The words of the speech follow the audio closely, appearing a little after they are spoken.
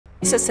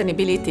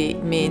Sustainability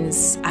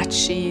means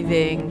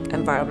achieving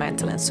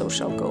environmental and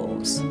social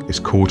goals. It's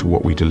core to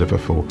what we deliver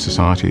for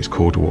society, it's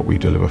core to what we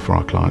deliver for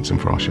our clients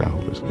and for our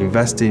shareholders.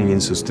 Investing in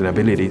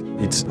sustainability,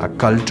 it's a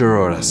culture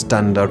or a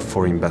standard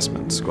for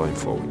investments going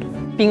forward.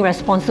 Being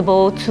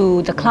responsible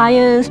to the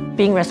clients,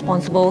 being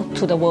responsible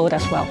to the world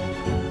as well.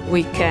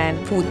 We can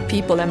put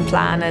people and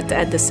planet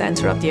at the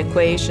center of the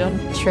equation.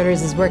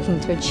 Schroders is working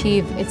to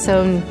achieve its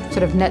own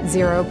sort of net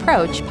zero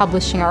approach,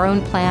 publishing our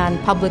own plan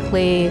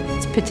publicly.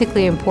 It's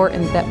particularly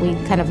important that we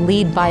kind of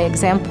lead by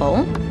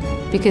example,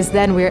 because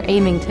then we're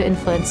aiming to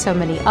influence so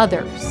many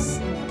others.